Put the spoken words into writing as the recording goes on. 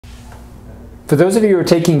For those of you who are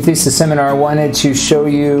taking Thesis Seminar, I wanted to show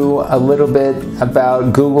you a little bit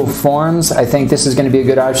about Google Forms. I think this is going to be a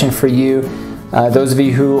good option for you, those of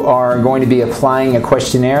you who are going to be applying a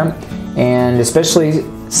questionnaire, and especially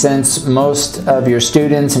since most of your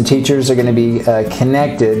students and teachers are going to be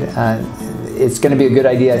connected, it's going to be a good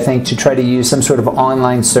idea, I think, to try to use some sort of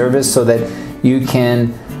online service so that you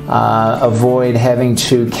can avoid having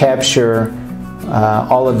to capture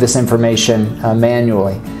all of this information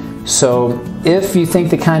manually. So if you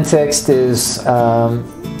think the context is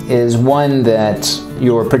one that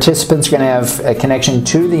your participants are going to have a connection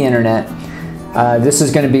to the internet, this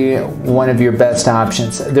is going to be one of your best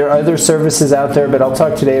options. There are other services out there, but I'll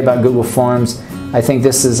talk today about Google Forms. I think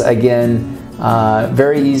this is, again,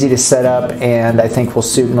 very easy to set up, and I think will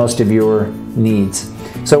suit most of your needs.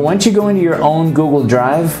 So once you go into your own Google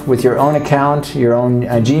Drive with your own account, your own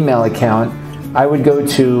Gmail account, I would go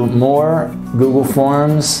to More, Google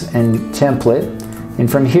Forms, and Template. And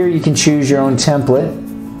from here you can choose your own template,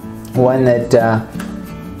 one that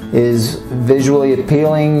is visually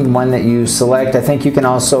appealing, one that you select. I think you can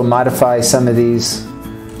also modify some of these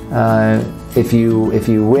if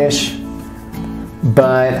you wish.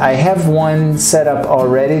 But I have one set up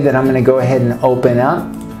already that I'm going to go ahead and open up.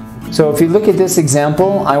 So if you look at this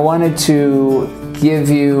example, I wanted to give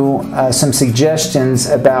you some suggestions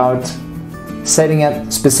about setting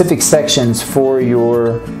up specific sections for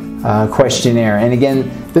your questionnaire. And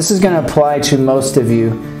again, this is going to apply to most of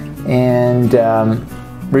you, and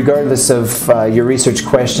regardless of your research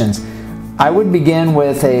questions. I would begin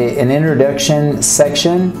with an introduction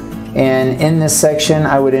section, and in this section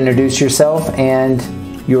I would introduce yourself and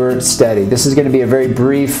your study. This is going to be a very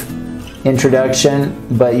brief introduction,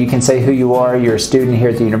 but you can say who you are. You're a student here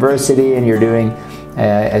at the university and you're doing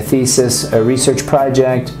a thesis, a research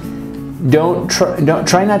project.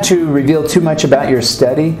 Try not to reveal too much about your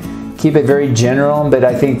study. Keep it very general, but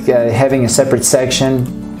I think having a separate section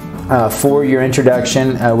for your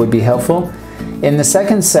introduction would be helpful. In the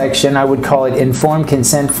second section, I would call it Informed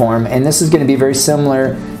Consent Form, and this is going to be very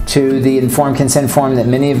similar to the Informed Consent Form that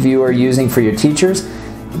many of you are using for your teachers.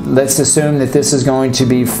 Let's assume that this is going to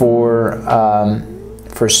be for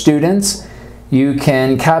students. You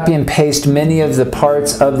can copy and paste many of the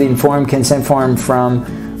parts of the Informed Consent Form from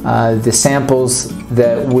the samples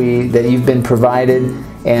that you've been provided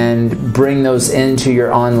and bring those into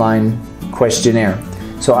your online questionnaire.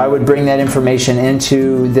 So I would bring that information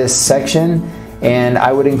into this section, and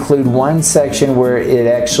I would include one section where it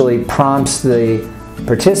actually prompts the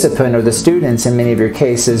participant or the students in many of your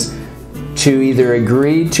cases to either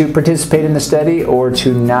agree to participate in the study or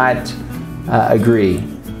to not agree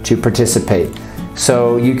to participate.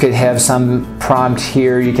 So you could have some prompt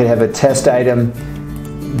here. You could have a test item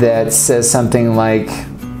that says something like,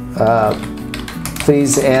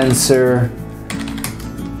 please answer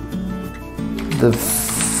the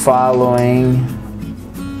following,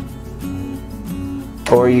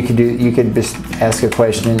 or you could just ask a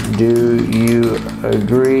question: do you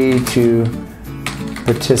agree to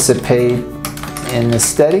participate in the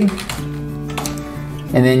study?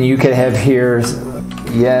 And then you could have here,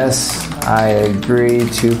 yes, I agree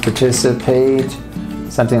to participate,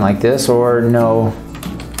 something like this, or no,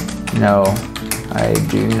 I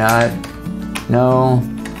do not. No,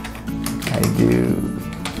 I do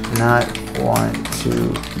not want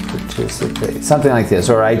to participate. Something like this,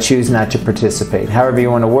 or I choose not to participate. However you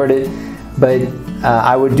want to word it, but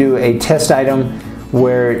I would do a test item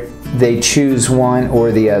where they choose one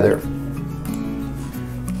or the other.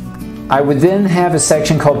 I would then have a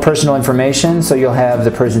section called Personal Information, so you'll have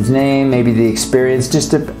the person's name, maybe the experience,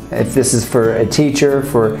 if this is for a teacher,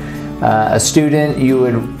 for a student, you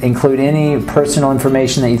would include any personal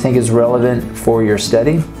information that you think is relevant for your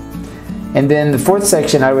study. And then the fourth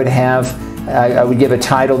section I would give a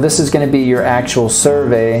title. This is going to be your actual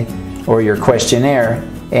survey or your questionnaire,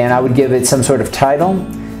 and I would give it some sort of title.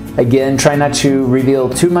 Again, try not to reveal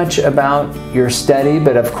too much about your study,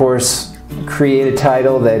 but of course create a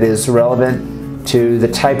title that is relevant to the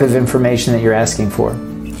type of information that you're asking for.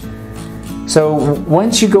 So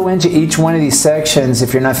once you go into each one of these sections,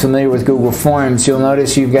 if you're not familiar with Google Forms, you'll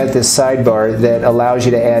notice you've got this sidebar that allows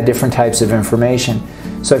you to add different types of information.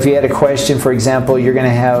 So if you had a question, for example, you're going to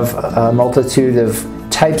have a multitude of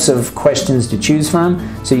types of questions to choose from,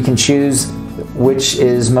 so you can choose which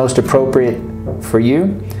is most appropriate for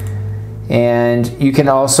you. And you can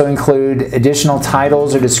also include additional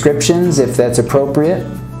titles or descriptions if that's appropriate.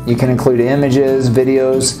 You can include images,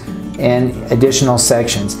 videos, and additional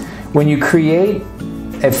sections. When you create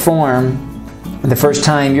a form the first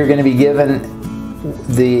time, you're going to be given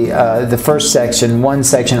the first section, one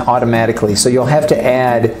section automatically. So you'll have to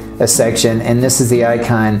add a section, and this is the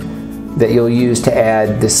icon that you'll use to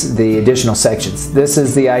add the additional sections. This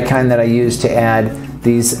is the icon that I use to add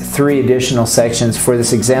these 3 additional sections for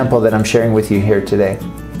this example that I'm sharing with you here today.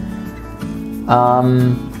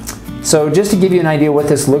 So just to give you an idea what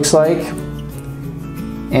this looks like,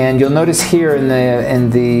 and you'll notice here in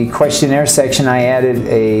the questionnaire section I added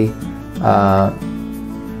a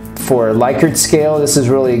for a Likert scale. This is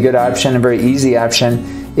really a good option, a very easy option.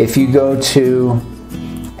 If you go to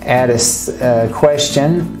add a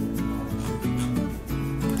question,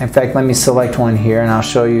 in fact, let me select one here and I'll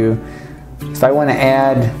show you. If I want to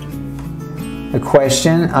add a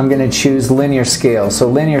question, I'm going to choose linear scale. So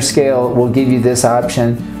linear scale will give you this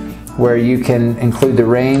option where you can include the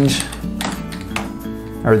range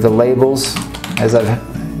or the labels as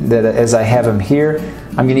I have them here.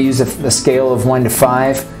 I'm going to use a scale of 1 to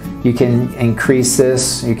 5. You can increase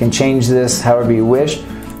this, you can change this however you wish.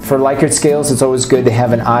 For Likert scales, it's always good to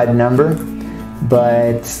have an odd number,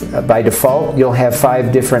 but by default you'll have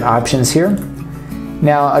 5 different options here.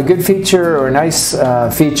 Now, a good feature or a nice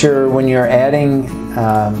feature when you're adding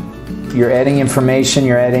information,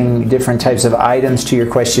 you're adding different types of items to your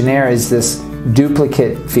questionnaire is this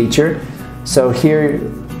duplicate feature. So here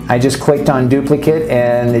I just clicked on duplicate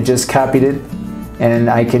and it just copied it,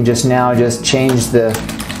 and I can now change the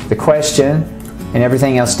question and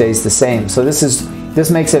everything else stays the same. So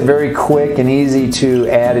this makes it very quick and easy to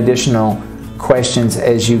add additional questions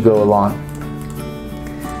as you go along.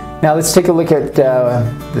 Now let's take a look at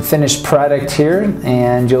the finished product here,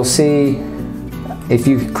 and you'll see if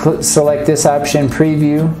you select this option,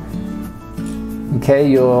 preview, okay,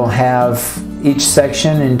 you'll have each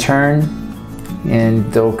section in turn,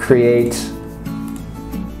 and they'll create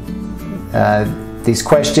these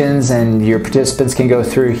questions, and your participants can go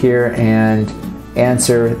through here and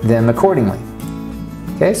answer them accordingly.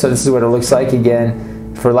 Okay, so this is what it looks like.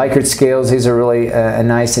 Again, for Likert scales, these are really a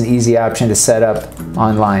nice and easy option to set up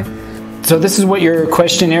online. So this is what your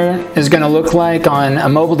questionnaire is going to look like on a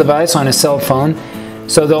mobile device, on a cell phone.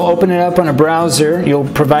 So they'll open it up on a browser. You'll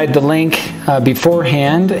provide the link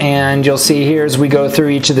beforehand, and you'll see here as we go through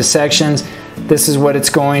each of the sections, this is what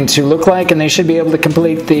it's going to look like, and they should be able to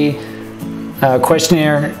complete the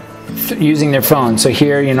questionnaire using their phone. So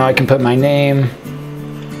here, you know, I can put my name,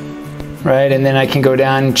 right, and then I can go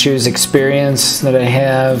down and choose experience that I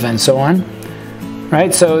have and so on,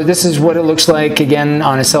 right? So this is what it looks like again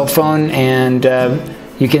on a cell phone, and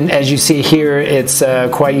you can, as you see here, it's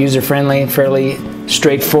quite user-friendly, fairly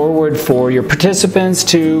straightforward for your participants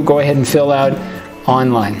to go ahead and fill out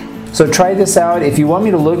online. So try this out. If you want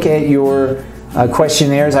me to look at your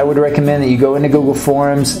questionnaires, I would recommend that you go into Google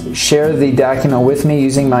Forms, share the document with me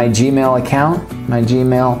using my Gmail account, my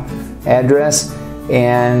Gmail address,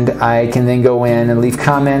 and I can then go in and leave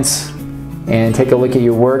comments and take a look at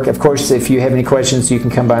your work. Of course, if you have any questions, you can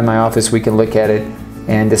come by my office. We can look at it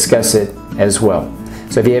and discuss it as well.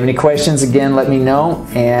 So if you have any questions, again, let me know.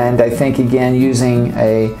 And I think, again, using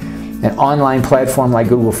an online platform like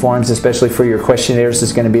Google Forms, especially for your questionnaires,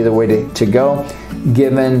 is going to be the way to go,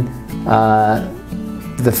 given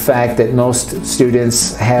the fact that most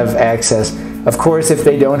students have access. Of course, if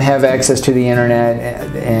they don't have access to the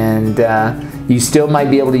internet, and you still might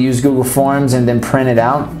be able to use Google Forms and then print it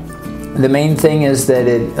out. The main thing is that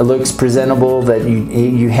it looks presentable, that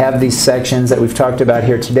you have these sections that we've talked about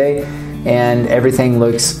here today, and everything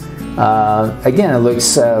looks, again, it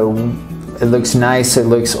looks nice, it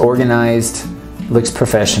looks organized, it looks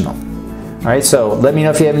professional. All right, so let me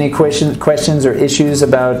know if you have any questions or issues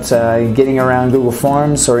about getting around Google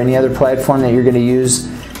Forms or any other platform that you're going to use,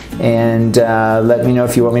 and let me know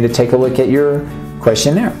if you want me to take a look at your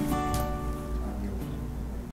questionnaire.